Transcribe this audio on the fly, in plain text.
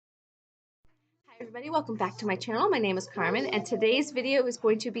Everybody, welcome back to my channel. My name is Carmen, and today's video is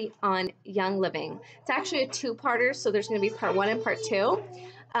going to be on Young Living. It's actually a two-parter, so there's going to be part one and part two.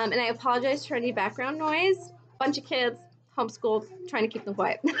 And I apologize for any background noise. Bunch of kids, homeschooled, trying to keep them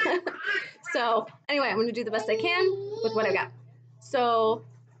quiet. So anyway, I'm going to do the best I can with what I got. So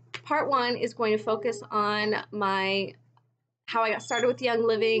part one is going to focus on how I got started with Young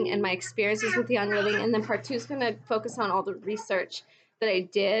Living and my experiences with Young Living, and then part two is going to focus on all the research that I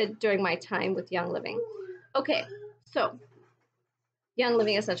did during my time with Young Living. Okay, so Young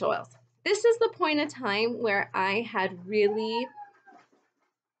Living essential oils. This is the point in time where I really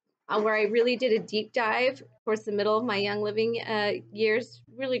did a deep dive towards the middle of my Young Living years,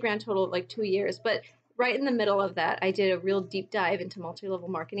 really grand total of like 2 years, but right in the middle of that, I did a real deep dive into multi-level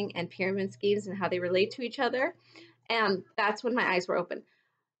marketing and pyramid schemes and how they relate to each other, and that's when my eyes were open.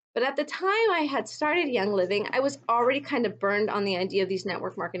 But at the time I had started Young Living, I was already kind of burned on the idea of these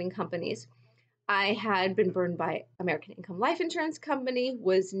network marketing companies. I had been burned by American Income Life Insurance Company,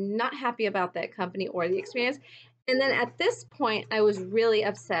 was not happy about that company or the experience. And then at this point, I was really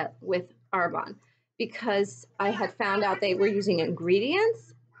upset with Arbonne because I had found out they were using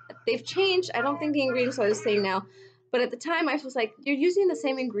ingredients. They've changed. I don't think the ingredients are the same now. But at the time, I was like, you're using the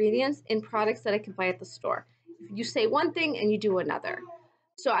same ingredients in products that I can buy at the store. You say one thing and you do another.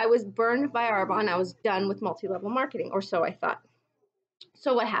 So I was burned by Arbonne. I was done with multi-level marketing, or so I thought.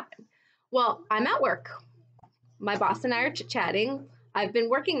 So what happened? Well, I'm at work. My boss and I are chit-chatting. I've been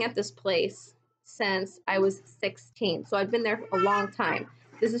working at this place since I was 16, so I've been there a long time.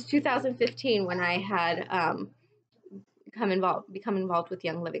 This is 2015 when I had become involved with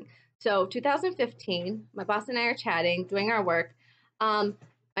Young Living. So 2015, my boss and I are chatting, doing our work.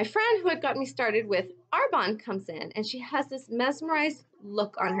 My friend who had got me started with Arbonne comes in, and she has this mesmerized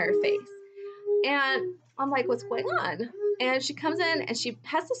look on her face. And I'm like, what's going on? And she comes in and she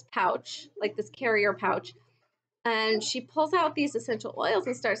has this pouch, like this carrier pouch, and she pulls out these essential oils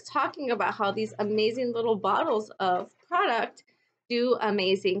and starts talking about how these amazing little bottles of product do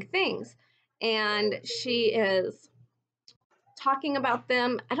amazing things. And she is talking about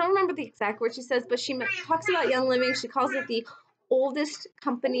them. I don't remember the exact word she says, but she talks about Young Living. She calls it the oldest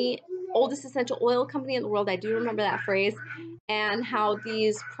essential oil company in the world. I do remember that phrase, and how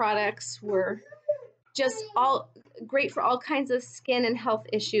these products were just all great for all kinds of skin and health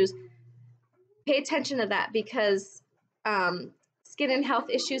issues. Pay attention to that, because skin and health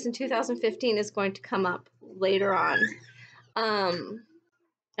issues in 2015 is going to come up later on,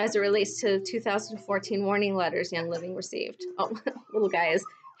 as it relates to 2014 warning letters Young Living received. Oh, little guy is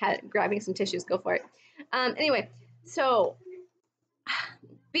grabbing some tissues. Go for it. Anyway, so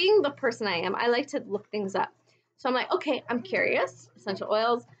being the person I am, I like to look things up. So I'm like, okay, I'm curious. Essential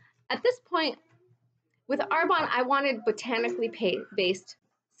oils. At this point, with Arbonne, I wanted botanically based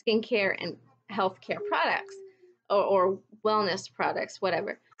skincare and healthcare products, or wellness products,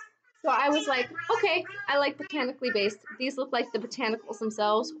 whatever. So I was like, okay, I like botanically based. These look like the botanicals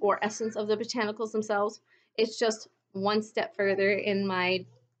themselves, or essence of the botanicals themselves. It's just one step further in my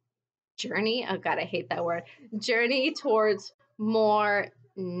journey. Oh God, I hate that word. Journey towards more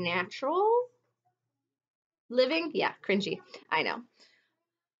natural living. Yeah, cringy. I know.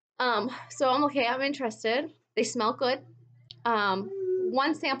 So I'm okay. I'm interested. They smell good.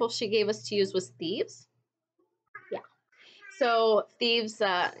 One sample she gave us to use was Thieves. Yeah. So Thieves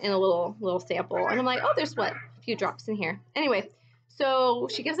in a little sample, and I'm like, oh, there's what, a few drops in here. Anyway, so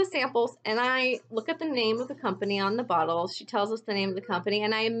she gives us samples, and I look at the name of the company on the bottle. She tells us the name of the company,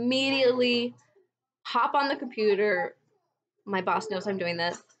 and I immediately hop on the computer. My boss knows I'm doing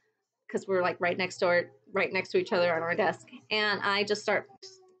this because we're like right next to each other on our desk, and I just start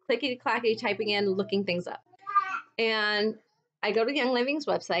clickety-clackety typing in, looking things up. And I go to Young Living's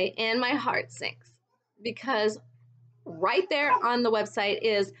website, and my heart sinks, because right there on the website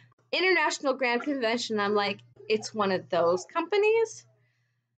is International Grand Convention. I'm like, it's one of those companies.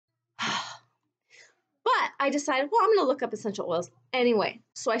 But I decided, well, I'm going to look up essential oils anyway.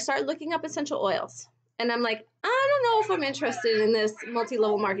 So I start looking up essential oils, and I'm like, I don't know if I'm interested in this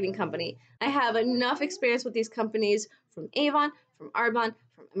multi-level marketing company. I have enough experience with these companies from Avon, from Arbonne,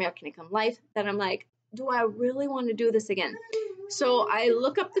 from American Income Life, that I'm like, do I really want to do this again? So I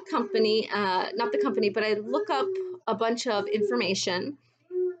look up the company, not the company, but I look up a bunch of information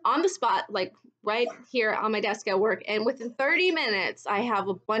on the spot, like right here on my desk at work. And within 30 minutes, I have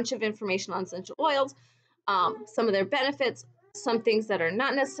a bunch of information on essential oils, some of their benefits, some things that are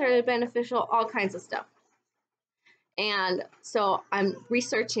not necessarily beneficial, all kinds of stuff. And so I'm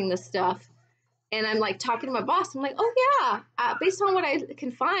researching this stuff, And I'm like talking to my boss. I'm like, oh yeah, based on what I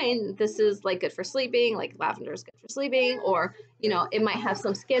can find, this is like good for sleeping. Like lavender is good for sleeping, or it might have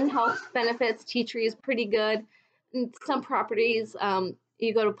some skin health benefits. Tea tree is pretty good. And some properties,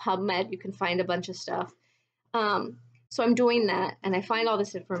 you go to PubMed, you can find a bunch of stuff. So I'm doing that, and I find all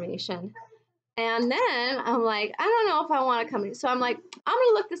this information. And then I'm like, I don't know if I want to come in. So I'm like, I'm going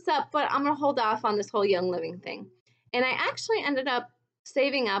to look this up, but I'm going to hold off on this whole Young Living thing. And I actually ended up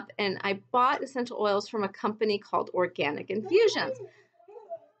saving up, and I bought essential oils from a company called Organic Infusions.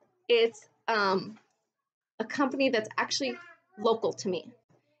 It's a company that's actually local to me.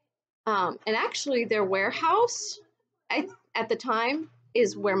 And actually their warehouse at the time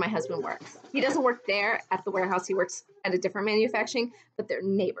is where my husband works. He doesn't work there at the warehouse. He works at a different manufacturing, but they're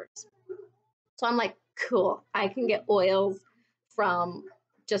neighbors. So I'm like, cool, I can get oils from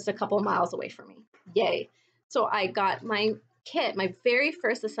just a couple of miles away from me. Yay. So I got my kit. My very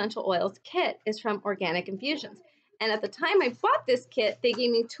first essential oils kit is from Organic Infusions. And at the time I bought this kit, they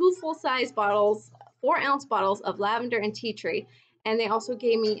gave me 2 full-size bottles, 4-ounce bottles of lavender and tea tree. And they also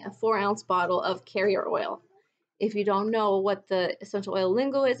gave me a 4-ounce bottle of carrier oil. If you don't know what the essential oil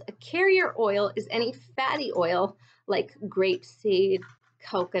lingo is, a carrier oil is any fatty oil like grapeseed,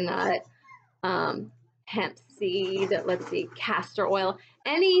 coconut, hemp seed, let's see, castor oil,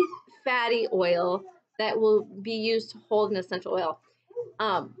 any fatty oil that will be used to hold an essential oil.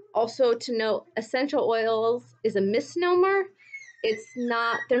 Also to note, essential oils is a misnomer.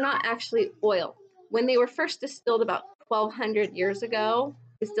 They're not actually oil. When they were first distilled about 1,200 years ago,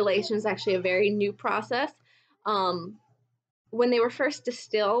 distillation is actually a very new process. When they were first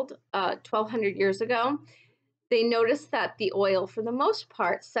distilled 1,200 years ago, they noticed that the oil, for the most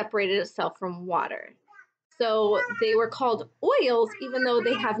part, separated itself from water. So they were called oils, even though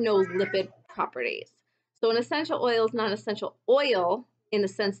they have no lipid properties. So an essential oil is not an essential oil in the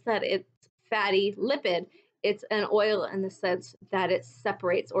sense that it's fatty lipid. It's an oil in the sense that it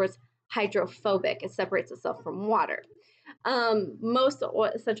separates, or it's hydrophobic. It separates itself from water. Most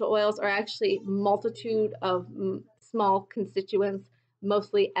essential oils are actually multitude of small constituents,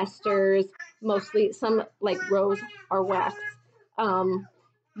 mostly esters, mostly some like rose or wax.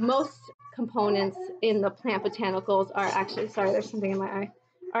 Most components in the plant botanicals are actually, sorry, there's something in my eye,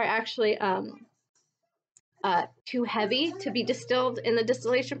 are actually too heavy to be distilled in the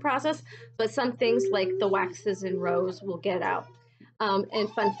distillation process, but some things like the waxes in rose will get out. And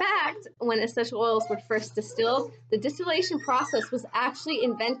fun fact, when essential oils were first distilled, the distillation process was actually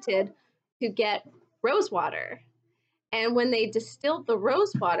invented to get rose water. And when they distilled the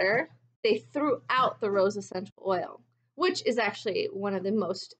rose water, they threw out the rose essential oil, which is actually one of the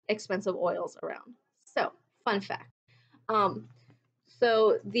most expensive oils around. So, fun fact.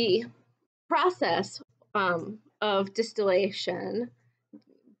 So the process of distillation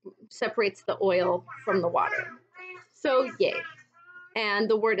separates the oil from the water. So, yay. And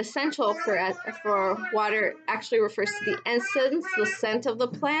the word essential for water actually refers to the essence, the scent of the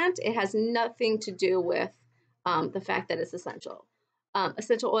plant. It has nothing to do with the fact that it's essential.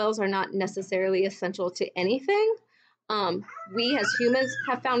 Essential oils are not necessarily essential to anything. We as humans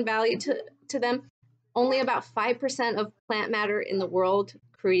have found value to them. Only about 5% of plant matter in the world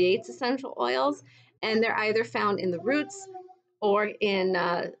creates essential oils, and they're either found in the roots or in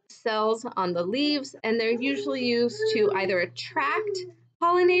cells on the leaves, and they're usually used to either attract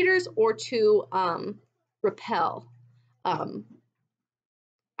pollinators or to repel, I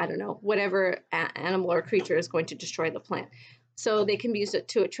don't know, whatever animal or creature is going to destroy the plant. So they can be used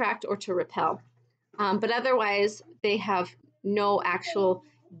to attract or to repel. But otherwise, they have no actual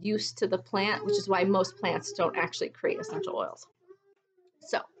use to the plant, which is why most plants don't actually create essential oils.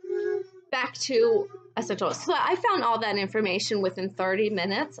 So back to essential oils. So I found all that information within 30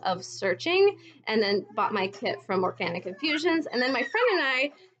 minutes of searching, and then bought my kit from Organic Infusions. And then my friend and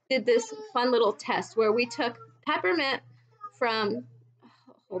I did this fun little test where we took peppermint from,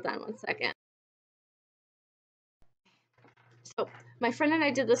 hold on one second. So my friend and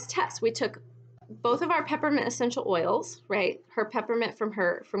I did this test. We took both of our peppermint essential oils, right? Her peppermint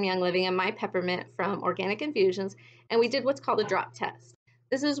from Young Living and my peppermint from Organic Infusions, and we did what's called a drop test.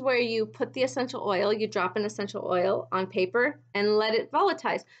 This is where you put the essential oil, you drop an essential oil on paper and let it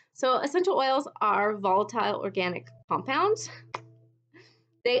volatilize. So essential oils are volatile organic compounds.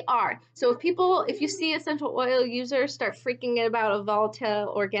 They are. So if you see essential oil users start freaking out about a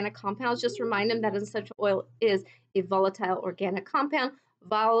volatile organic compounds, just remind them that an essential oil is a volatile organic compound.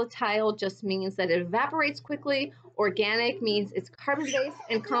 Volatile just means that it evaporates quickly. Organic means it's carbon-based,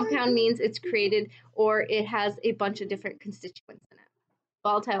 and compound means it's created or it has a bunch of different constituents in it.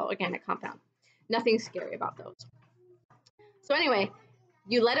 Volatile organic compound. Nothing scary about those. So anyway,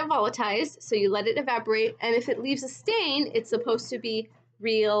 You let it volatilize, so you let it evaporate, and if it leaves a stain, it's supposed to be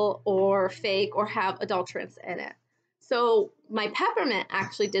real or fake or have adulterants in it. So my peppermint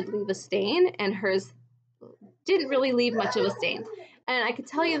actually did leave a stain, and hers didn't really leave much of a stain. And I could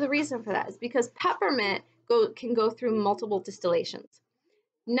tell you the reason for that is because peppermint can go through multiple distillations.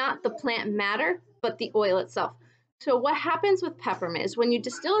 Not the plant matter, but the oil itself. So what happens with peppermint is when you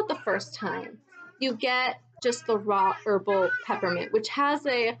distill it the first time, you get just the raw herbal peppermint, which has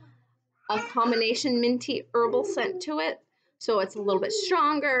a combination minty herbal scent to it. So it's a little bit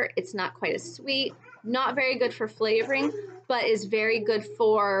stronger. It's not quite as sweet, not very good for flavoring, but is very good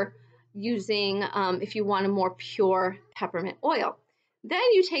for using if you want a more pure peppermint oil. Then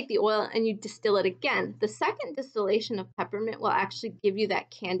you take the oil and you distill it again. The second distillation of peppermint will actually give you that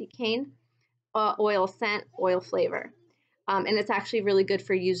candy cane oil scent, oil flavor. And it's actually really good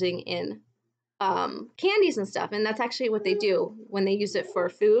for using in candies and stuff. And that's actually what they do when they use it for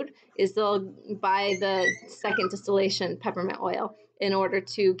food, is they'll buy the second distillation peppermint oil in order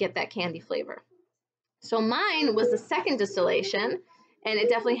to get that candy flavor. So mine was the second distillation, and it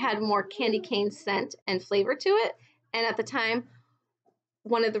definitely had more candy cane scent and flavor to it. And at the time,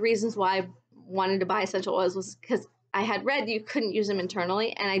 one of the reasons why I wanted to buy essential oils was because I had read you couldn't use them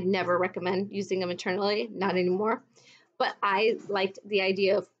internally, and I'd never recommend using them internally, not anymore. But I liked the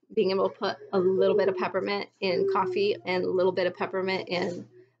idea of being able to put a little bit of peppermint in coffee and a little bit of peppermint in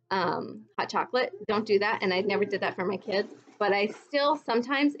hot chocolate. Don't do that, and I never did that for my kids. But I still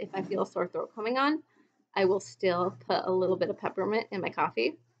sometimes, if I feel a sore throat coming on, I will still put a little bit of peppermint in my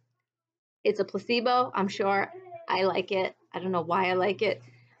coffee. It's a placebo, I'm sure. I like it. I don't know why I like it.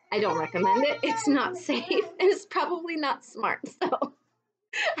 I don't recommend it. It's not safe, and it's probably not smart. So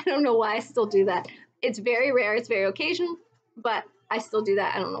I don't know why I still do that. It's very rare. It's very occasional, but I still do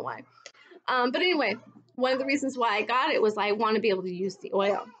that. I don't know why. But anyway, one of the reasons why I got it was I want to be able to use the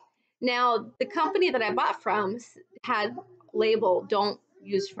oil. Now, the company that I bought from had label,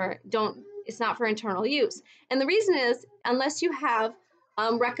 it's not for internal use. And the reason is, unless you have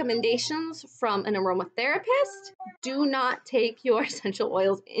recommendations from an aromatherapist, do not take your essential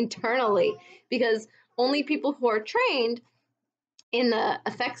oils internally, because only people who are trained in the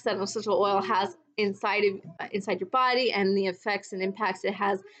effects that an essential oil has inside your body and the effects and impacts it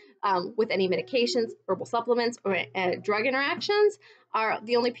has with any medications, herbal supplements, or drug interactions are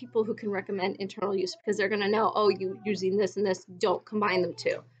the only people who can recommend internal use, because they're going to know, oh, you using this and this, don't combine them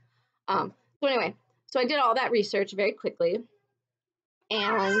too. So anyway, so I did all that research very quickly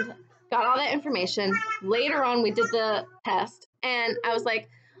and got all that information. Later on, we did the test, and I was like,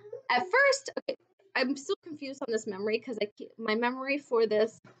 at first, okay, I'm still confused on this memory, because my memory for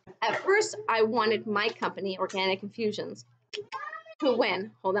this, at first, I wanted my company, Organic Infusions, to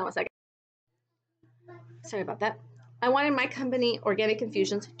win. Hold on one second. Sorry about that. I wanted my company, Organic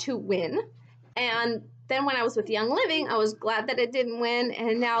Infusions, to win. And then when I was with Young Living, I was glad that it didn't win.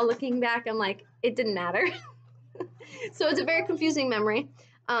 And now looking back, I'm like, it didn't matter. So it's a very confusing memory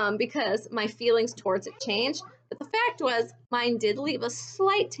because my feelings towards it changed. But the fact was, mine did leave a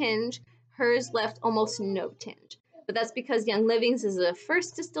slight tinge. Hers left almost no tinge. But that's because Young Living's is a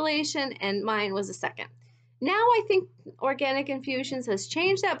first distillation and mine was a second. Now I think Organic Infusions has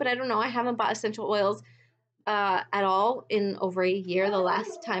changed that, but I don't know. I haven't bought essential oils at all in over a year. The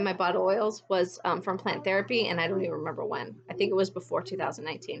last time I bought oils was from Plant Therapy, and I don't even remember when. I think it was before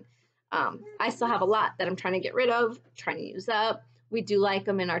 2019. I still have a lot that I'm trying to get rid of, trying to use up. We do like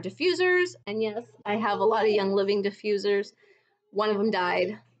them in our diffusers, and yes, I have a lot of Young Living diffusers. One of them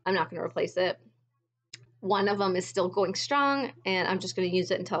died. I'm not going to replace it. One of them is still going strong, and I'm just going to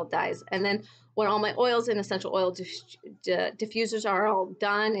use it until it dies. And then when all my oils and essential oil diffusers are all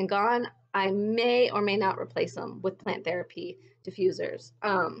done and gone, I may or may not replace them with Plant Therapy diffusers.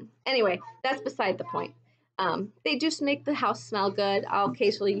 Anyway, that's beside the point. They do make the house smell good. I'll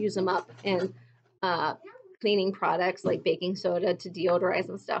occasionally use them up in cleaning products like baking soda to deodorize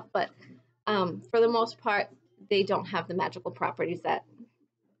and stuff. But for the most part, they don't have the magical properties that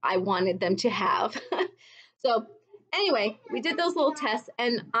I wanted them to have. So anyway, we did those little tests,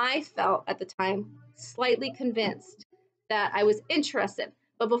 and I felt at the time slightly convinced that I was interested.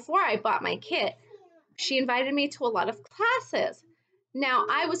 But before I bought my kit, she invited me to a lot of classes. Now,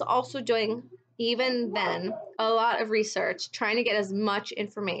 I was also doing, even then, a lot of research, trying to get as much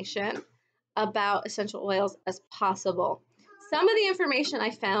information about essential oils as possible. Some of the information I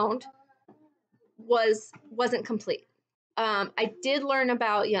found wasn't complete. I did learn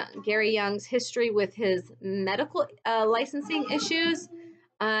about Gary Young's history with his medical licensing issues.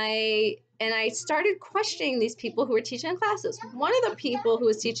 I started questioning these people who were teaching classes. One of the people who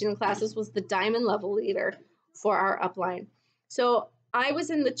was teaching the classes was the diamond level leader for our upline. So I was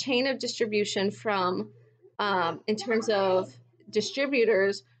in the chain of distribution from, in terms of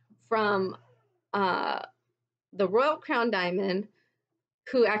distributors, from the Royal Crown Diamond,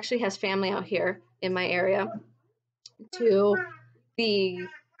 who actually has family out here in my area, to the,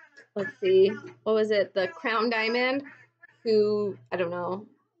 let's see, what was it? The Crown Diamond, who, I don't know,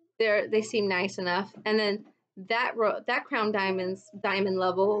 they seem nice enough. And then that Crown diamond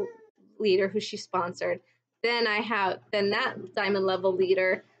level leader who she sponsored. Then that diamond level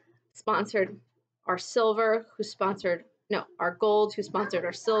leader sponsored our silver, our gold, who sponsored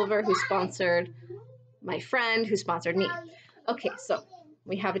our silver, who sponsored my friend, who sponsored me. Okay, so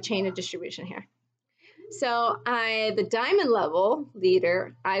we have a chain of distribution here. So the diamond level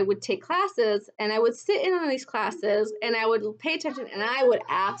leader, I would take classes and I would sit in on these classes and I would pay attention and I would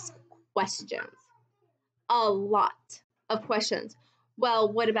ask questions, a lot of questions.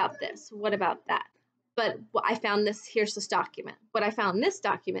 Well, what about this? What about that? But I found this, here's this document. But I found this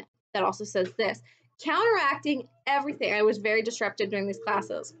document that also says this, counteracting everything. I was very disrupted during these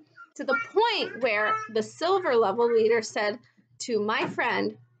classes, to the point where the silver level leader said to my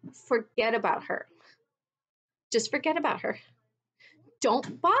friend, forget about her. Just forget about her.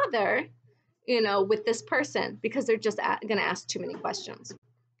 Don't bother, with this person, because they're just going to ask too many questions.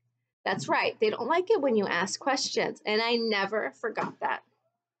 That's right. They don't like it when you ask questions. And I never forgot that.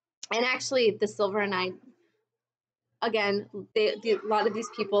 And actually, the silver and I, again, a lot of these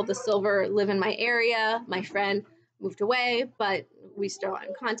people, the silver, live in my area. My friend moved away, but we still are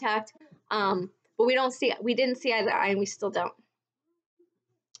in contact. But we didn't see eye to eye, and we still don't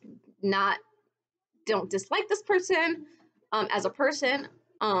dislike this person as a person.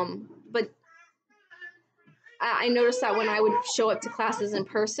 But I noticed that when I would show up to classes in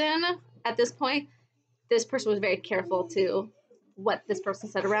person at this point, this person was very careful to what this person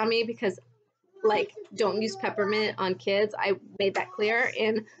said around me, because don't use peppermint on kids. I made that clear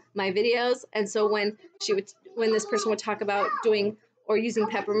in my videos. And so when this person would talk about doing or using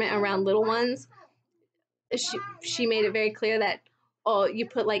peppermint around little ones, she made it very clear that,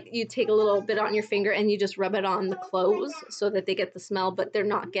 you take a little bit on your finger and you just rub it on the clothes so that they get the smell, but they're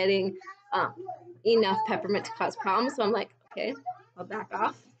not getting enough peppermint to cause problems. So I'm like, okay, I'll back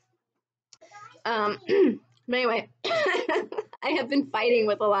off. But anyway, I have been fighting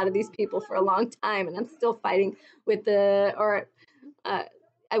with a lot of these people for a long time, and I'm still fighting with I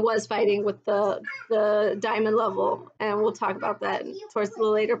was fighting with the diamond level, and we'll talk about that towards the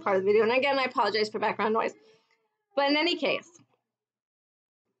later part of the video. And again, I apologize for background noise. But in any case,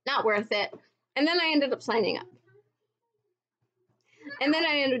 not worth it. And then I ended up signing up. And then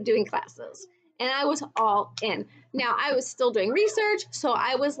I ended up doing classes. And I was all in. Now, I was still doing research, so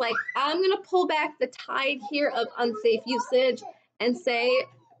I was like, I'm going to pull back the tide here of unsafe usage and say,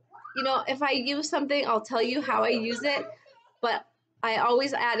 if I use something, I'll tell you how I use it. But I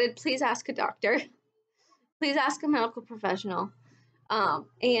always added, please ask a doctor. Please ask a medical professional.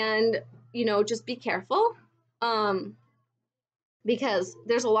 And, just be careful. Because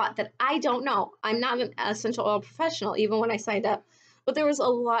there's a lot that I don't know. I'm not an essential oil professional, even when I signed up. But there was a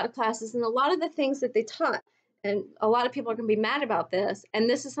lot of classes and a lot of the things that they taught. And a lot of people are going to be mad about this. And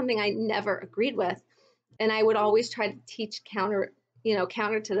this is something I never agreed with. And I would always try to teach counter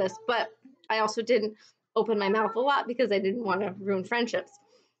to this. But I also didn't open my mouth a lot because I didn't want to ruin friendships.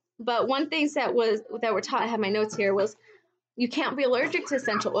 But one thing that were taught, I have my notes here, was you can't be allergic to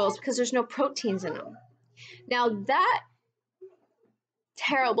essential oils because there's no proteins in them. Now that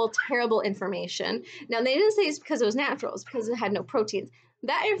terrible, terrible information. Now, they didn't say it's because it was natural. It's because it had no proteins.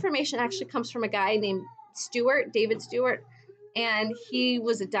 That information actually comes from a guy named David Stewart, and he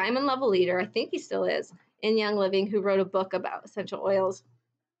was a diamond level leader. I think he still is in Young Living, who wrote a book about essential oils.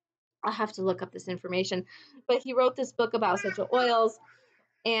 I'll have to look up this information. But he wrote this book about essential oils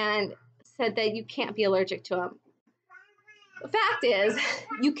and said that you can't be allergic to them. The fact is,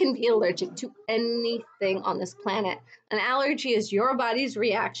 you can be allergic to anything on this planet. An allergy is your body's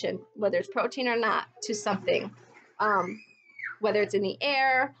reaction, whether it's protein or not, to something. Whether it's in the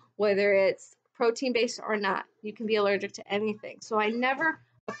air, whether it's protein-based or not, you can be allergic to anything. So I never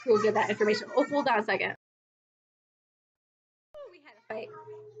approved of that information. Oh, hold on a second. We had a fight.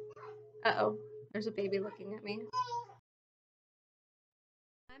 Uh-oh, there's a baby looking at me.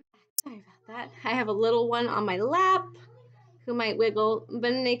 I'm back. Sorry about that. I have a little one on my lap who might wiggle,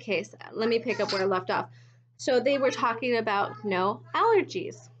 but in any case, let me pick up where I left off. So they were talking about no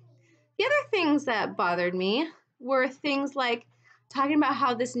allergies. The other things that bothered me were things like talking about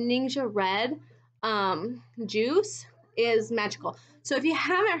how this Ninja Red juice is magical. So if you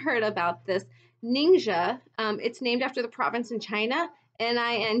haven't heard about this, Ninja, it's named after the province in China,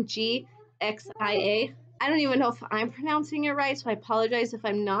 Ningxia, I don't even know if I'm pronouncing it right, so I apologize if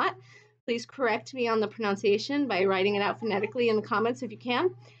I'm not. Please correct me on the pronunciation by writing it out phonetically in the comments if you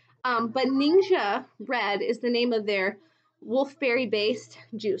can. But Ningxia Red is the name of their wolfberry-based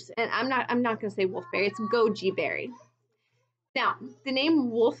juice, and I'm not going to say wolfberry. It's goji berry. Now, the name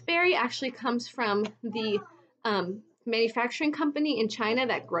wolfberry actually comes from the manufacturing company in China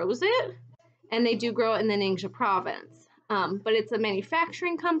that grows it, and they do grow it in the Ningxia province. But it's a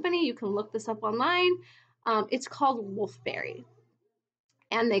manufacturing company. You can look this up online. It's called wolfberry,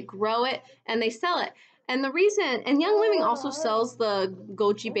 and they grow it and they sell it. And the reason, and Young Living also sells the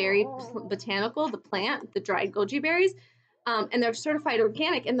goji berry botanical, the plant, the dried goji berries, and they're certified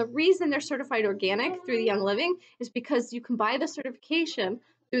organic. And the reason they're certified organic through the Young Living is because you can buy the certification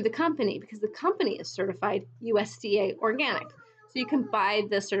through the company, because the company is certified USDA organic. So you can buy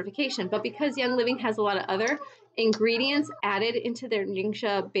the certification. But because Young Living has a lot of other ingredients added into their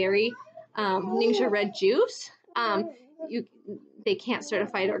Ningxia berry, Ningxia red juice, they can't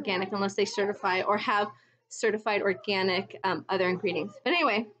certify it organic unless they certify or have certified organic other ingredients. But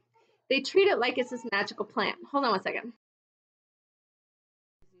anyway, they treat it like it's this magical plant. Hold on one second.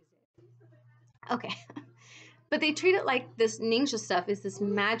 Okay. But they treat it like this Ningxia stuff is this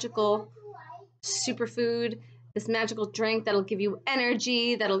magical superfood, this magical drink that'll give you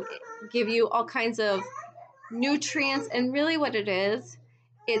energy, that'll give you all kinds of nutrients. And really what it is,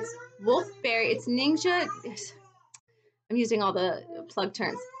 it's wolfberry, it's Ningxia. I'm using all the plug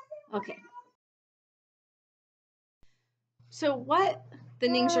terms. Okay. So what the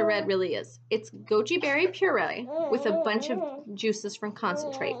Ningxia Red really is, it's goji berry puree with a bunch of juices from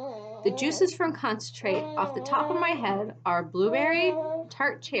concentrate. The juices from concentrate, off the top of my head, are blueberry,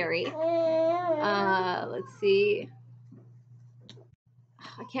 tart cherry, let's see,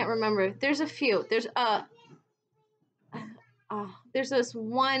 I can't remember. There's a few. There's this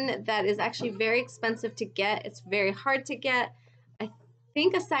one that is actually very expensive to get. It's very hard to get. I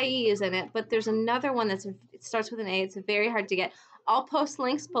think acai is in it, but there's another one it starts with an A. It's very hard to get. I'll post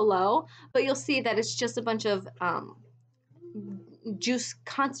links below, but you'll see that it's just a bunch of juice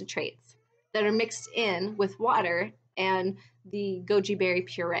concentrates that are mixed in with water and the goji berry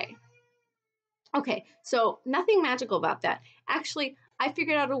puree. Okay, so nothing magical about that. Actually, I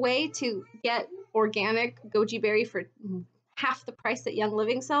figured out a way to get organic goji berry for half the price that Young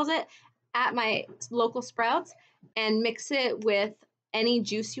Living sells it at my local Sprouts, and mix it with any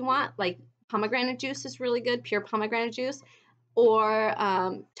juice you want. Like pomegranate juice is really good, pure pomegranate juice, or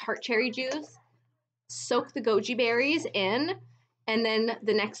tart cherry juice. Soak the goji berries in, and then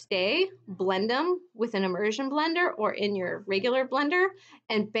the next day blend them with an immersion blender or in your regular blender,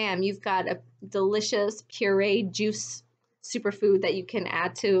 and bam, you've got a delicious puree juice superfood that you can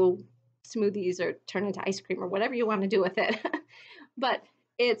add to smoothies or turn into ice cream or whatever you want to do with it. But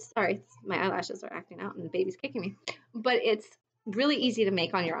sorry, my eyelashes are acting out and the baby's kicking me. But it's really easy to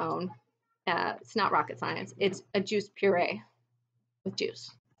make on your own. It's not rocket science. It's a juice puree with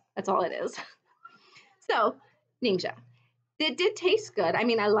juice. That's all it is. So, Ningxia. It did taste good. I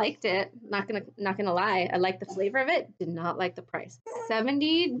mean, I liked it. Not gonna lie. I liked the flavor of it. Did not like the price.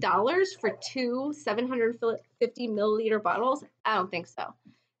 $70 for two 750 milliliter bottles? I don't think so.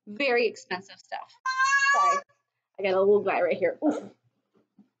 Very expensive stuff. Sorry. I got a little guy right here. Oof.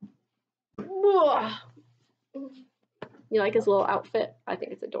 You like his little outfit? I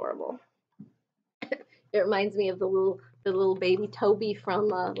think it's adorable. It reminds me of the little baby Toby from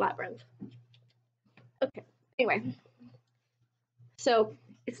Labyrinth. Okay. Anyway. So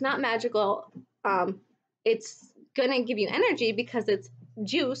it's not magical. It's gonna give you energy because it's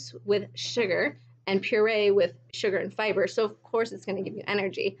juice with sugar and puree with sugar and fiber. So of course it's gonna give you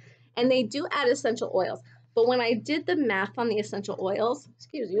energy. And they do add essential oils. But when I did the math on the essential oils,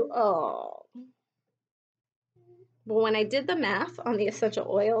 but when I did the math on the essential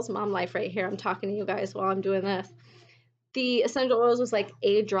oils, mom life right here, I'm talking to you guys while I'm doing this. The essential oils was like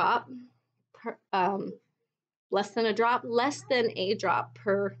a drop per, less than a drop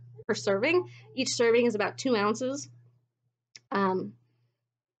per serving. Each serving is about 2 ounces, 1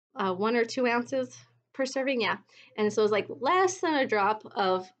 or 2 ounces per serving, yeah. And so it's like less than a drop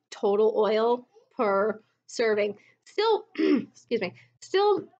of total oil per serving. Still, excuse me,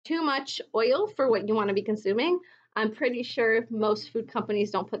 still too much oil for what you want to be consuming. I'm pretty sure most food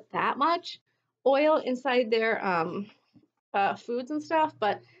companies don't put that much oil inside their foods and stuff,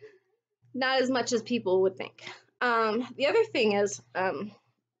 but not as much as people would think. The other thing is,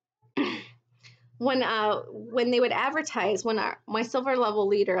 when they would advertise, my silver level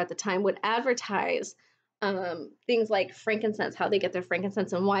leader at the time would advertise things like frankincense, how they get their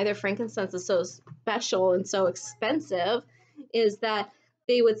frankincense and why their frankincense is so special and so expensive, is that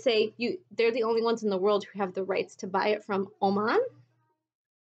they would say they're the only ones in the world who have the rights to buy it from Oman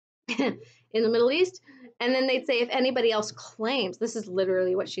in the Middle East. And then they'd say if anybody else claims, this is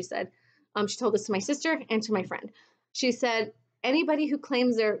literally what she said. She told this to my sister and to my friend. She said, anybody who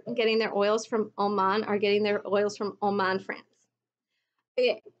claims they're getting their oils from Oman are getting their oils from Oman, France.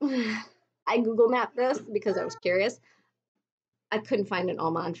 I Google mapped this because I was curious. I couldn't find an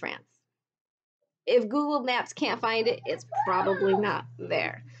Oman, France. If Google Maps can't find it, it's probably not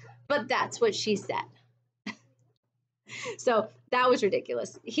there. But that's what she said. So that was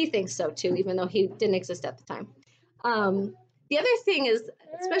ridiculous. He thinks so too, even though he didn't exist at the time. The other thing is,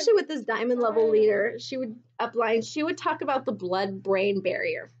 especially with this diamond level leader, she would talk about the blood-brain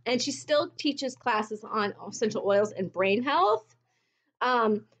barrier. And she still teaches classes on essential oils and brain health.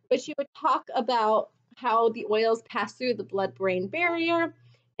 But she would talk about how the oils pass through the blood-brain barrier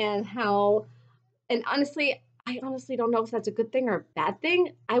and honestly, I honestly don't know if that's a good thing or a bad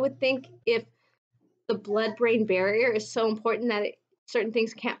thing. I would think if the blood-brain barrier is so important that certain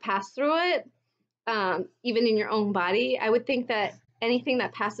things can't pass through it, even in your own body, I would think that anything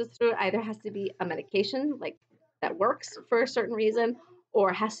that passes through it either has to be a medication, like that works for a certain reason,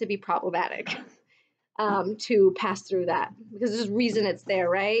 or has to be problematic to pass through that, because there's a reason it's there,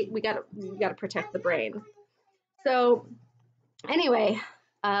 right? We gotta protect the brain. So anyway,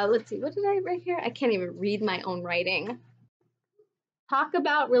 let's see, what did I write here? I can't even read my own writing. Talk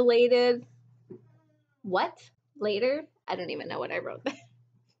about related what later? I don't even know what I wrote there.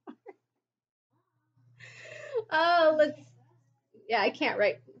 Oh, I can't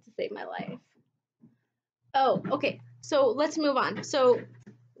write to save my life. Oh, okay. So let's move on. So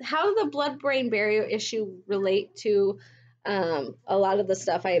how does the blood-brain barrier issue relate to a lot of the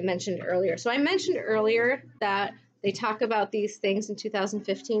stuff I mentioned earlier? So I mentioned earlier that they talk about these things in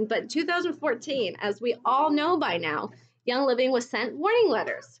 2015, but in 2014, as we all know by now, Young Living was sent warning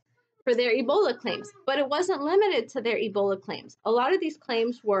letters for their Ebola claims, but it wasn't limited to their Ebola claims. A lot of these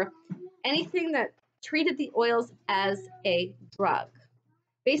claims were anything that treated the oils as a drug.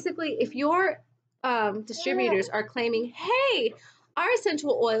 Basically, if your distributors are claiming, hey, our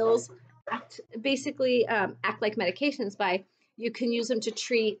essential oils act like medications by, you can use them to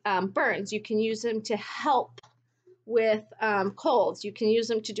treat burns, you can use them to help with colds, you can use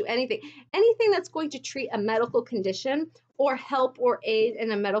them to do anything that's going to treat a medical condition or help or aid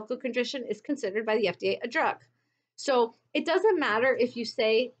in a medical condition is considered by the FDA a drug. So it doesn't matter if you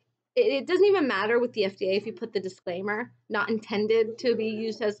say, it doesn't even matter with the FDA if you put the disclaimer, not intended to be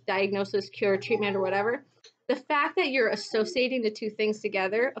used as diagnosis, cure, treatment, or whatever. The fact that you're associating the two things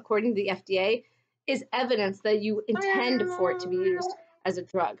together, according to the FDA, is evidence that you intend for it to be used as a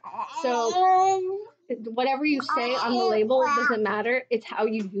drug. So whatever you say on the label doesn't matter. It's how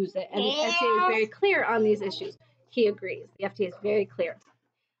you use it. And the FDA is very clear on these issues. He agrees. The FDA is very clear.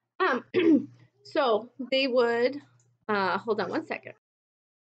 So they would, hold on one second.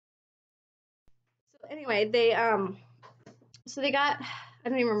 So anyway, they got, I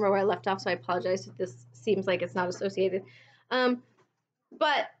don't even remember where I left off, so I apologize if this seems like it's not associated.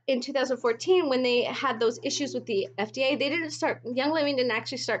 But in 2014, when they had those issues with the FDA, Young Living didn't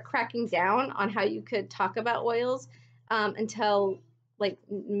actually start cracking down on how you could talk about oils until like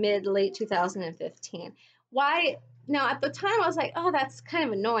late 2015. Why? Now, at the time, I was like, oh, that's kind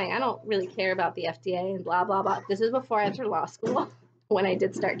of annoying. I don't really care about the FDA and blah, blah, blah. This is before I entered law school when I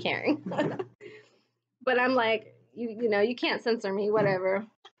did start caring. But I'm like, you can't censor me, whatever.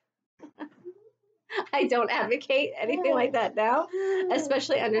 I don't advocate anything like that now,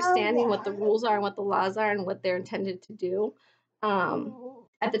 especially understanding what the rules are and what the laws are and what they're intended to do.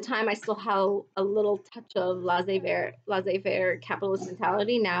 At the time, I still had a little touch of laissez-faire capitalist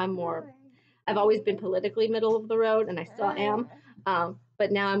mentality. Now I've always been politically middle of the road, and I still am.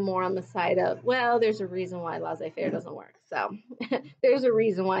 But now I'm more on the side of, well, there's a reason why laissez-faire doesn't work. So there's a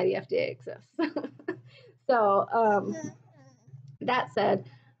reason why the FDA exists. So that said,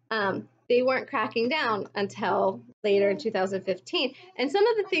 they weren't cracking down until later in 2015. And some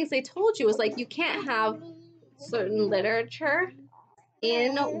of the things they told you was like, you can't have certain literature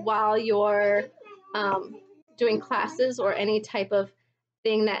in while you're doing classes or any type of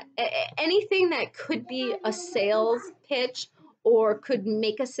thing anything that could be a sales pitch or could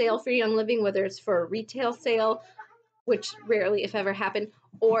make a sale for Young Living, whether it's for a retail sale, which rarely, if ever, happened,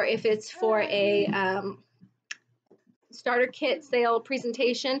 or if it's for a starter kit sale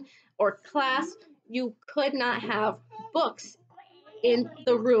presentation or class, you could not have books in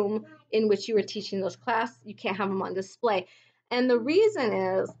the room in which you were teaching those classes. You can't have them on display. And the reason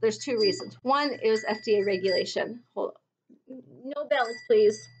is, there's two reasons. One is FDA regulation. Hold on. No bells,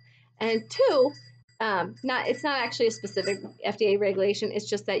 please. And two, It's not actually a specific FDA regulation. It's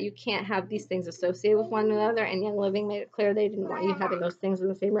just that you can't have these things associated with one another, and Young Living made it clear they didn't want you having those things in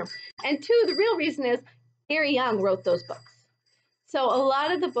the same room. And two, the real reason is Gary Young wrote those books. So a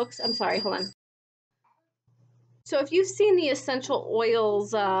lot of the books, I'm sorry, hold on. So if you've seen the essential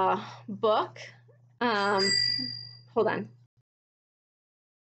oils book, hold on.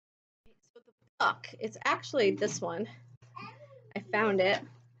 So the book, it's actually this one. I found it.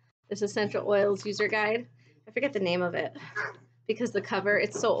 This essential oils user guide. I forget the name of it because the cover,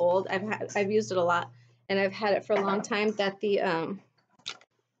 it's so old. I've used it a lot, and I've had it for a long time that the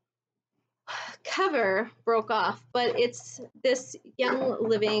cover broke off. But it's this Young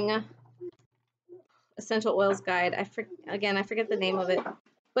Living essential oils guide. I forget the name of it,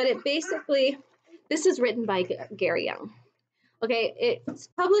 but it basically, this is written by Gary Young. Okay, it's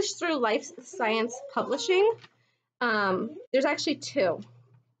published through Life Science Publishing. There's actually two.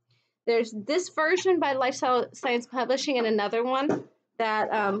 There's this version by Life Science Publishing and another one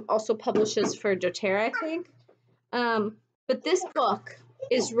that also publishes for doTERRA, I think. But this book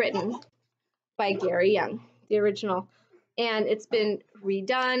is written by Gary Young, the original, and it's been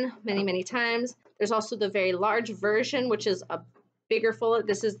redone many, many times. There's also the very large version, which is a bigger full.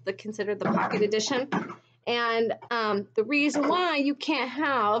 This is considered the pocket edition. And the reason why you can't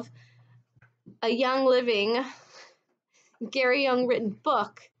have a Young Living, Gary Young written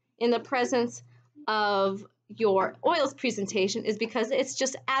book in the presence of your oils presentation is because it's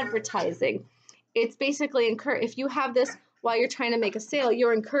just advertising. It's basically, if you have this while you're trying to make a sale,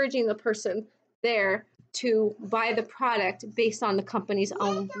 you're encouraging the person there to buy the product based on the company's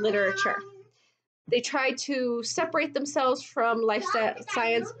own literature. They try to separate themselves from Life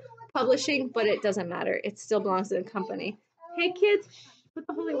Science Publishing, but it doesn't matter. It still belongs to the company. Hey kids, put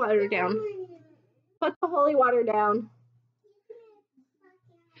the holy water down. Put the holy water down.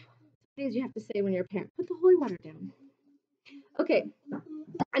 Things you have to say when you're a parent. Put the holy water down. Okay,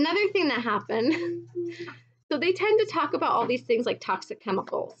 another thing that happened, so they tend to talk about all these things like toxic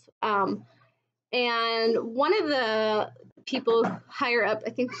chemicals. And one of the people higher up, I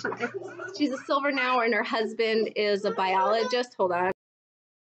think she's a silver now, and her husband is a biologist. Hold on.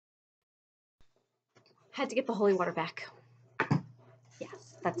 Had to get the holy water back.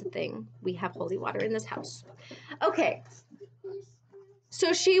 Yes, that's a thing. We have holy water in this house. Okay.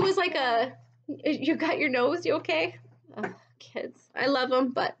 So she was like you got your nose, you okay? Kids. I love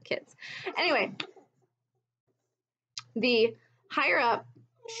them, but kids. Anyway, the higher up,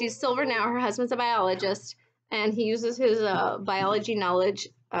 she's silver now, her husband's a biologist, and he uses his biology knowledge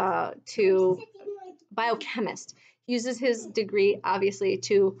biochemist. He uses his degree, obviously,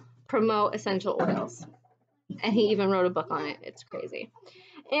 to promote essential oils. And he even wrote a book on it. It's crazy.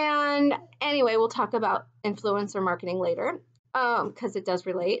 And anyway, we'll talk about influencer marketing later, because it does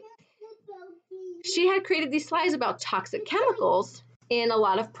relate. She had created these slides about toxic chemicals in a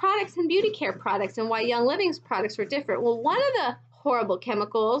lot of products and beauty care products and why Young Living's products were different. Well, one of the horrible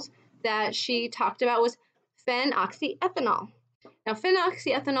chemicals that she talked about was phenoxyethanol. Now,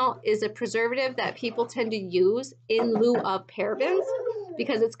 phenoxyethanol is a preservative that people tend to use in lieu of parabens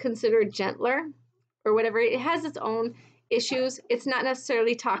because it's considered gentler or whatever. It has its own issues. It's not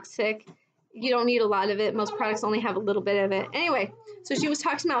necessarily toxic. You don't need a lot of it. Most products only have a little bit of it. Anyway, so she was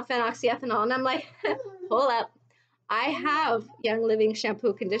talking about phenoxyethanol, and I'm like, pull up. I have Young Living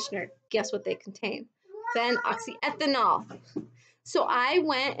shampoo conditioner. Guess what they contain? Phenoxyethanol. So I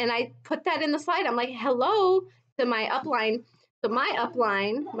went and I put that in the slide. I'm like, hello to my upline. So my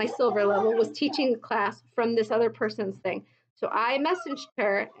upline, my silver level, was teaching the class from this other person's thing. So I messaged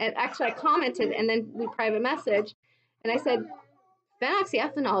her, and actually I commented, and then we private messaged, and I said,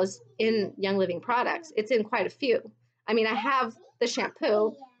 phenoxyethanol is in Young Living products. It's in quite a few. I mean, I have the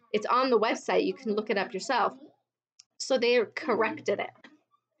shampoo. It's on the website. You can look it up yourself. So they corrected it.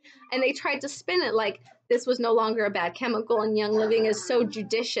 And they tried to spin it like this was no longer a bad chemical, and Young Living is so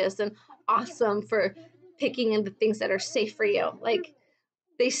judicious and awesome for picking in the things that are safe for you. Like,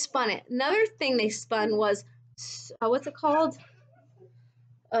 they spun it. Another thing they spun was, what's it called?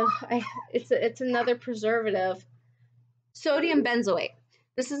 It's another preservative. Sodium benzoate.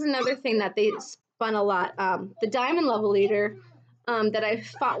 This is another thing that they spun a lot. The diamond level leader that I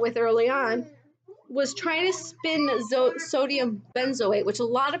fought with early on was trying to spin sodium benzoate, which a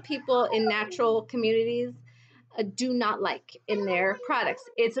lot of people in natural communities do not like in their products.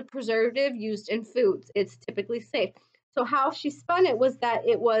 It's a preservative used in foods. It's typically safe. So how she spun it was that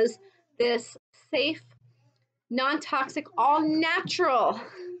it was this safe, non-toxic, all-natural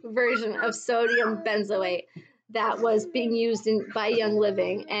version of sodium benzoate that was being used by Young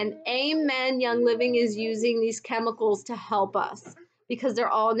Living. And amen, Young Living is using these chemicals to help us because they're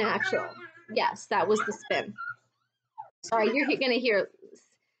all natural. Yes, that was the spin. Sorry, you're going to hear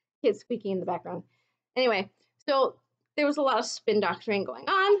kids squeaking in the background. Anyway, so there was a lot of spin doctoring going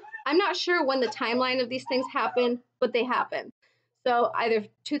on. I'm not sure when the timeline of these things happened, but they happened. So either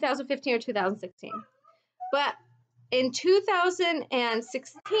 2015 or 2016. But in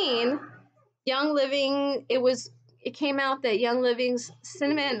 2016, Young Living, it came out that Young Living's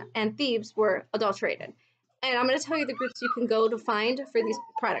cinnamon and thieves were adulterated. And I'm going to tell you the groups you can go to find for these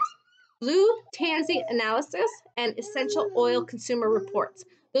products. Blue Tansy Analysis and Essential Oil Consumer Reports.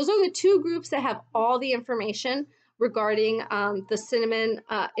 Those are the two groups that have all the information regarding the cinnamon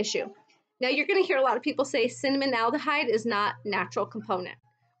issue. Now, you're going to hear a lot of people say cinnamon aldehyde is not natural component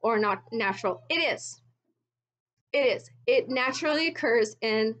or not natural. It is. It is. It naturally occurs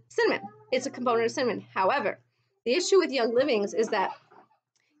in cinnamon. It's a component of cinnamon. However, the issue with Young Living's is that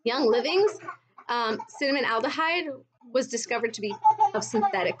Young Living's cinnamon aldehyde was discovered to be of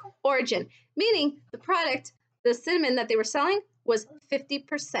synthetic origin, meaning the product, the cinnamon that they were selling, was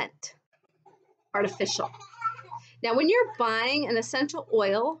 50% artificial. Now, when you're buying an essential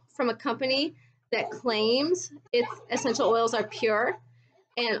oil from a company that claims its essential oils are pure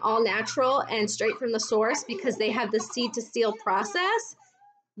and all natural and straight from the source because they have the seed to seal process,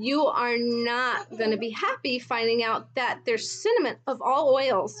 you are not going to be happy finding out that there's cinnamon of all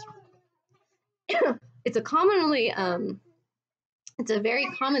oils. It's a very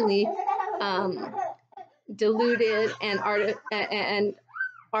commonly diluted and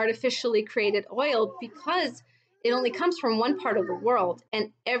artificially created oil because it only comes from one part of the world,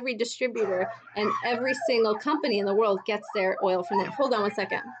 and every distributor and every single company in the world gets their oil from there. Hold on one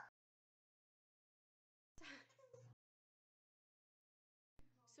second.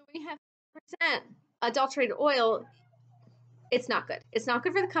 So when you have 100% adulterated oil, it's not good. It's not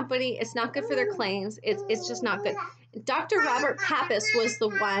good for the company. It's not good for their claims. It's just not good. Dr. Robert Pappas was the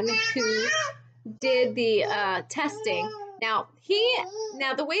one who did the testing. Now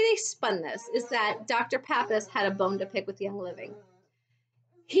the way they spun this is that Dr. Pappas had a bone to pick with Young Living.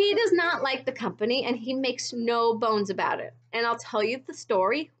 He does not like the company, and he makes no bones about it. And I'll tell you the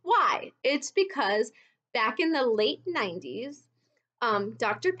story why. It's because back in the late 90s,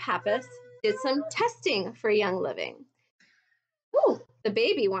 Dr. Pappas did some testing for Young Living. Ooh, the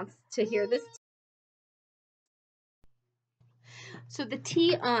baby wants to hear this. So the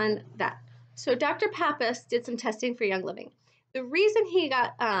tea on that. So Dr. Pappas did some testing for Young Living. The reason he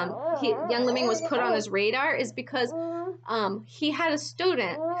got Young Living was put on his radar is because he had a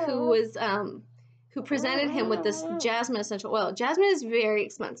student who presented him with this jasmine essential oil. Jasmine is very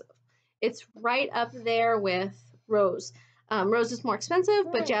expensive. It's right up there with rose. Rose is more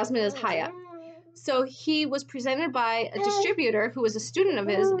expensive, but jasmine is high up. So he was presented by a distributor who was a student of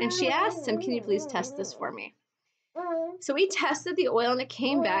his, and she asked him, "Can you please test this for me?" So he tested the oil, and it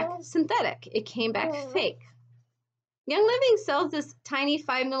came back synthetic. It came back fake. Young Living sells this tiny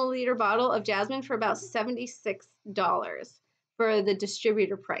 5 milliliter bottle of jasmine for about $76 for the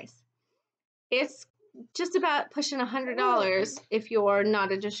distributor price. It's just about pushing $100 if you're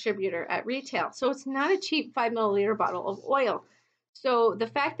not a distributor at retail. So it's not a cheap 5 milliliter bottle of oil. So the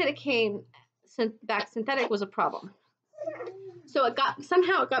fact that it came back synthetic was a problem. So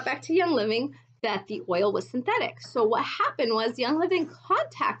somehow it got back to Young Living that the oil was synthetic. So what happened was Young Living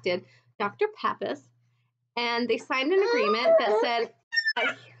contacted Dr. Pappas, and they signed an agreement that said,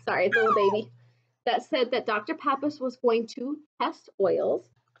 sorry, the little baby, that said that Dr. Pappas was going to test oils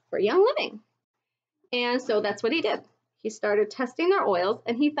for Young Living. And so that's what he did. He started testing their oils,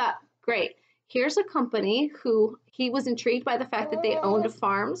 and he thought, great, here's a company who he was intrigued by the fact that they owned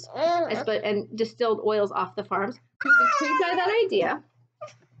farms and distilled oils off the farms. He was intrigued by that idea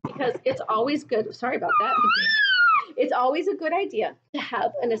because it's always good. Sorry about that. It's always a good idea to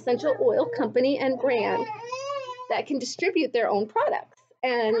have an essential oil company and brand that can distribute their own products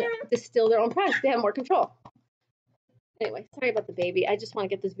and distill their own products. They have more control. Anyway, sorry about the baby. I just want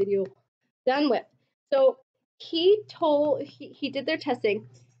to get this video done with. So he did their testing.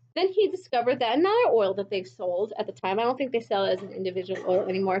 Then he discovered that another oil that they've sold at the time, I don't think they sell it as an individual oil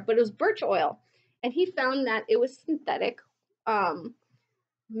anymore, but it was birch oil. And he found that it was synthetic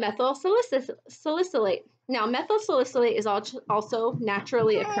methyl salicylate. Now, methyl salicylate is also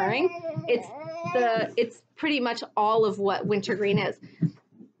naturally occurring. It's pretty much all of what wintergreen is.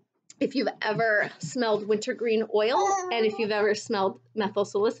 If you've ever smelled wintergreen oil and if you've ever smelled methyl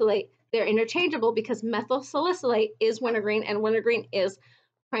salicylate, they're interchangeable because methyl salicylate is wintergreen, and wintergreen is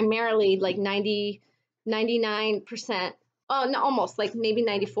primarily like 99%, almost like maybe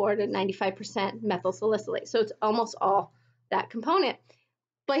 94 to 95% methyl salicylate. So it's almost all that component.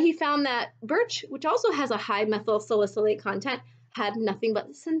 But he found that birch, which also has a high methyl salicylate content, had nothing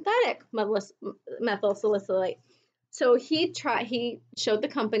but synthetic methyl salicylate. So he showed the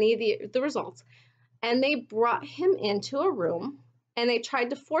company the results, and they brought him into a room and they tried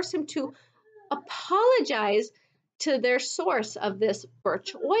to force him to apologize to their source of this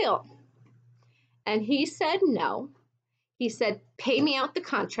birch oil. And he said no. He said, pay me out the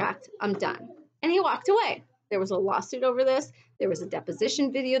contract, I'm done. And he walked away. There was a lawsuit over this. There was a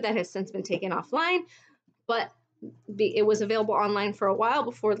deposition video that has since been taken offline, but it was available online for a while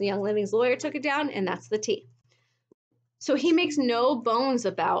before the Young Living's lawyer took it down, and that's the tea. So he makes no bones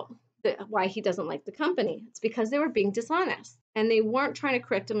about why he doesn't like the company. It's because they were being dishonest, and they weren't trying to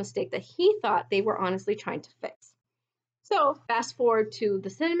correct a mistake that he thought they were honestly trying to fix. So fast forward to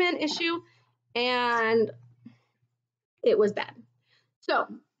the cinnamon issue, and it was bad. So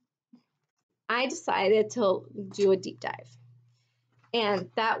I decided to do a deep dive, and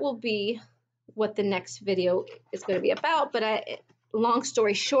that will be what the next video is going to be about. But long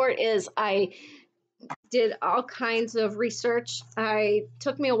story short is I did all kinds of research. It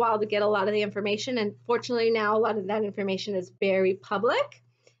took me a while to get a lot of the information, and fortunately now a lot of that information is very public,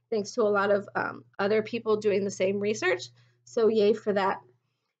 thanks to a lot of other people doing the same research. So yay for that.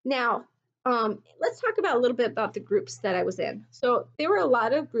 Now, let's talk about a little bit about the groups that I was in. So there were a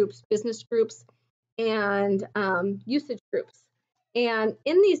lot of groups, business groups and usage groups. And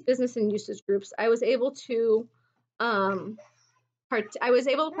in these business and usage groups, I was able to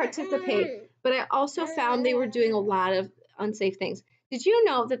participate, but I also found they were doing a lot of unsafe things. Did you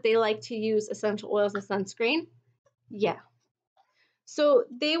know that they like to use essential oils as sunscreen? Yeah. So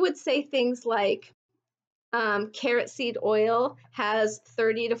they would say things like carrot seed oil has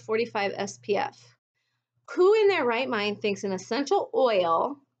 30 to 45 SPF. Who in their right mind thinks an essential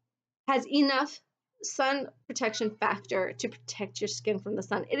oil has enough sun protection factor to protect your skin from the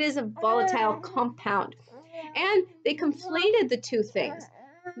sun? It is a volatile compound. And they conflated the two things.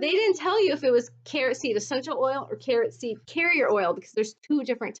 They didn't tell you if it was carrot seed essential oil or carrot seed carrier oil, because there's two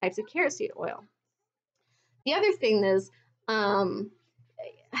different types of carrot seed oil. The other thing is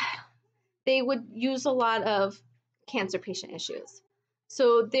they would use a lot of cancer patient issues.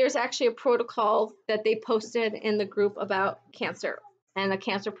 So there's actually a protocol that they posted in the group about cancer, and a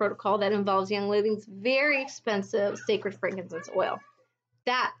cancer protocol that involves Young Living's very expensive sacred frankincense oil.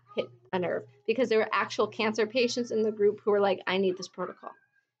 That hit a nerve, because there were actual cancer patients in the group who were like, I need this protocol.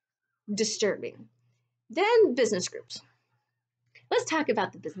 Disturbing. Then business groups. Let's talk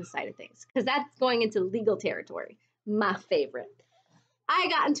about the business side of things, because that's going into legal territory. My favorite. I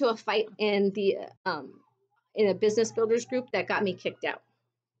got into a fight in a business builders group that got me kicked out.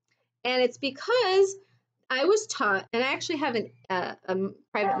 And it's because I was taught, and I actually have a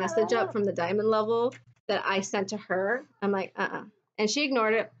private message up from the diamond level that I sent to her. I'm like, and she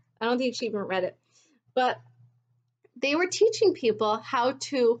ignored it. I don't think she even read it. But they were teaching people how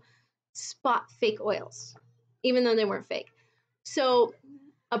to spot fake oils, even though they weren't fake. So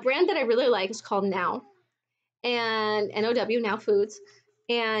a brand that I really like is called Now, and NOW, Now Foods,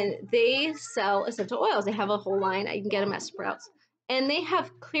 and they sell essential oils. They have a whole line. You can get them at Sprouts. And they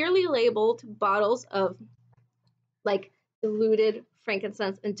have clearly labeled bottles of like diluted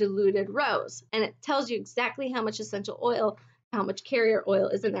frankincense and diluted rose. And it tells you exactly how much essential oil, how much carrier oil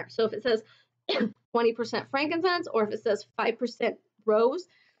is in there. So if it says 20% frankincense, or if it says 5% rose,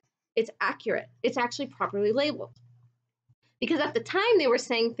 it's accurate. It's actually properly labeled. Because at the time they were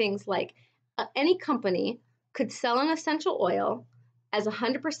saying things like any company could sell an essential oil as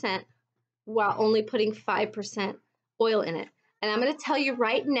 100% while only putting 5% oil in it. And I'm going to tell you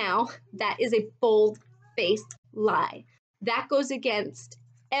right now, that is a bold-faced lie. That goes against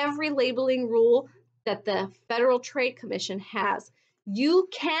every labeling rule that the Federal Trade Commission has. You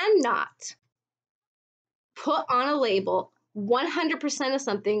cannot put on a label 100% of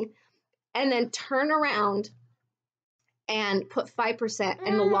something and then turn around and put 5%,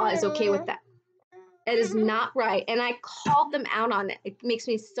 and the law is okay with that. It is not right. And I called them out on it. It makes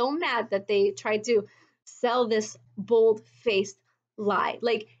me so mad that they tried to sell this bold-faced lie.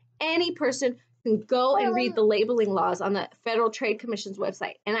 Like, any person can go and read the labeling laws on the Federal Trade Commission's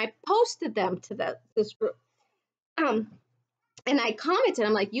website. And I posted them to this group. And I commented,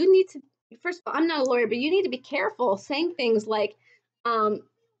 I'm like, you need to, first of all, I'm not a lawyer, but you need to be careful saying things like,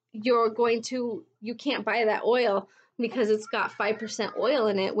 you can't buy that oil because it's got 5% oil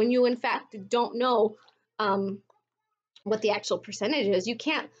in it, when you in fact don't know what the actual percentage is. You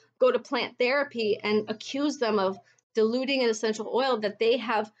can't go to Plant Therapy and accuse them of diluting an essential oil that they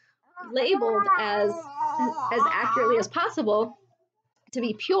have labeled as accurately as possible to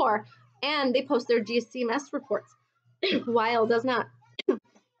be pure, and they post their GCMS reports. Weil does not.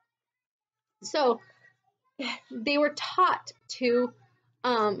 So they were taught to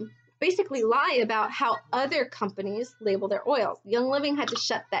basically lie about how other companies label their oils. Young Living had to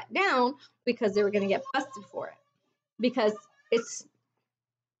shut that down because they were going to get busted for it, because it's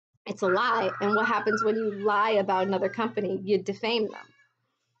a lie. And what happens when you lie about another company? You defame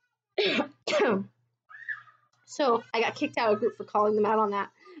them. So I got kicked out of a group for calling them out on that.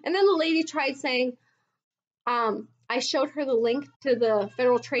 And then the lady tried saying, I showed her the link to the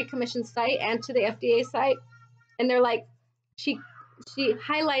Federal Trade Commission site and to the FDA site, and they're like, she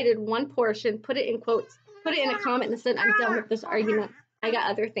highlighted one portion, put it in quotes, put it in a comment, and said, I'm done with this argument. I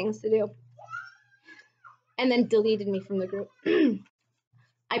got other things to do. And then deleted me from the group.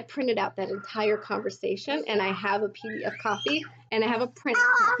 I printed out that entire conversation, and I have a PDF copy, and I have a printed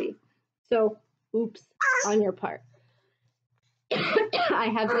copy. So, oops, on your part.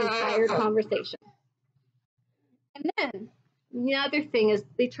 I have the entire conversation. And then the other thing is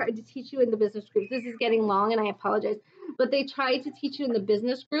they tried to teach you in the business groups. This is getting long, and I apologize, but they tried to teach you in the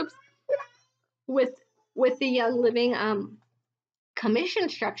business groups with the Young Living commission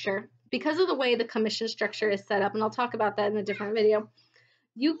structure. Because of the way the commission structure is set up, and I'll talk about that in a different video,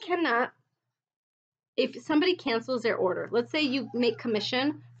 you cannot, if somebody cancels their order, let's say you make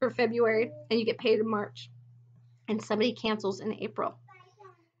commission for February and you get paid in March, and somebody cancels in April.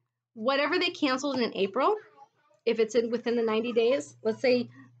 Whatever they canceled in April, if it's within the 90 days, let's say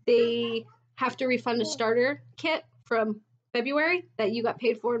they have to refund a starter kit from February that you got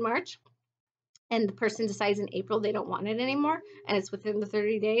paid for in March, and the person decides in April they don't want it anymore, and it's within the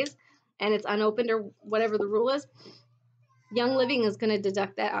 30 days, and it's unopened or whatever the rule is, Young Living is going to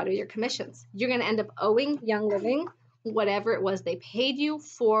deduct that out of your commissions. You're going to end up owing Young Living whatever it was they paid you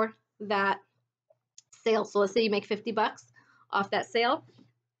for that sale. So let's say you make $50 off that sale,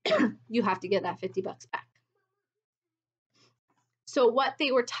 you have to get that $50 back. So what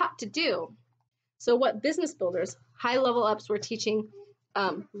they were taught to do, so what business builders, high level ups were teaching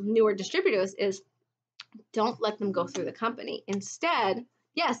newer distributors is, don't let them go through the company. Instead,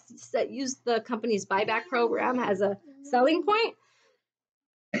 yes, use the company's buyback program as a selling point.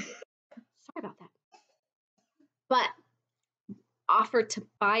 Sorry about that. But offer to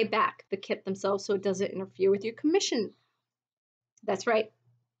buy back the kit themselves so it doesn't interfere with your commission. That's right.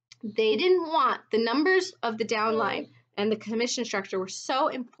 They didn't want the numbers of the downline and the commission structure were so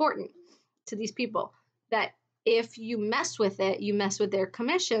important to these people that if you mess with it, you mess with their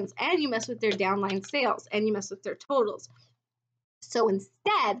commissions and you mess with their downline sales and you mess with their totals. So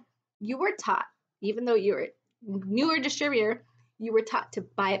instead, you were taught, even though you're a newer distributor, you were taught to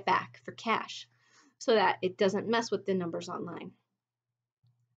buy it back for cash so that it doesn't mess with the numbers online.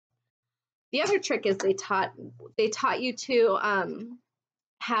 The other trick is they taught you to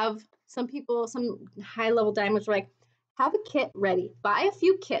have some high-level diamonds were like, have a kit ready, buy a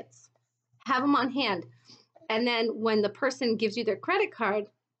few kits, have them on hand, and then when the person gives you their credit card,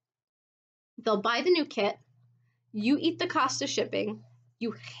 they'll buy the new kit, you eat the cost of shipping,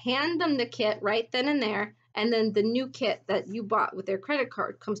 you hand them the kit right then and there, and then the new kit that you bought with their credit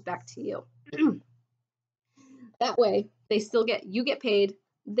card comes back to you. That way, you get paid,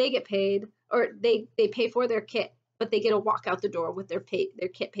 they get paid, or they pay for their kit, but they get to walk out the door with their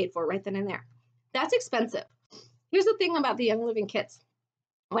kit paid for right then and there. That's expensive. Here's the thing about the Young Living kits.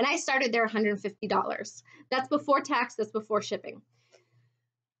 When I started, they're $150. That's before tax, that's before shipping.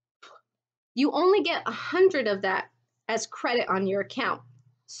 You only get 100 of that as credit on your account.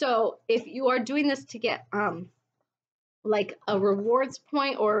 So if you are doing this to get like a rewards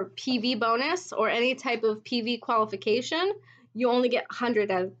point or PV bonus or any type of PV qualification, you only get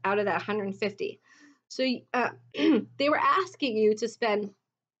 100 out of that 150. So they were asking you to spend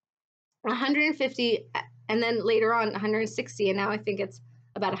 150 and then later on 160, and now I think it's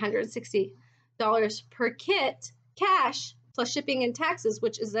about $160 per kit cash plus shipping and taxes,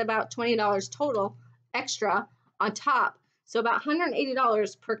 which is about $20 total extra on top. So about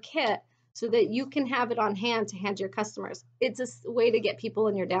 $180 per kit so that you can have it on hand to hand to your customers. It's a way to get people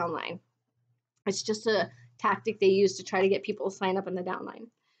in your downline. It's just a tactic they use to try to get people to sign up in the downline.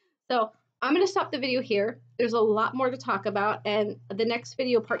 So I'm going to stop the video here. There's a lot more to talk about, and the next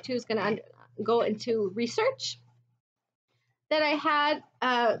video, part 2, is going to go into research that I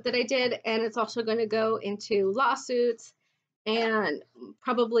did, and it's also going to go into lawsuits and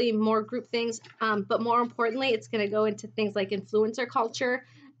probably more group things, but more importantly, it's going to go into things like influencer culture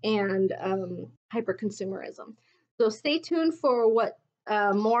and hyper-consumerism. So stay tuned for what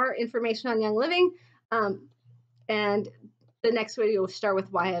more information on Young Living, and the next video will start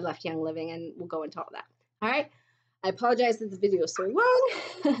with why I left Young Living, and we'll go into all that. All right. I apologize that the video is so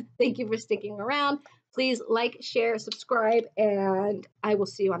long. Thank you for sticking around. Please like, share, subscribe, and I will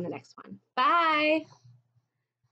see you on the next one. Bye.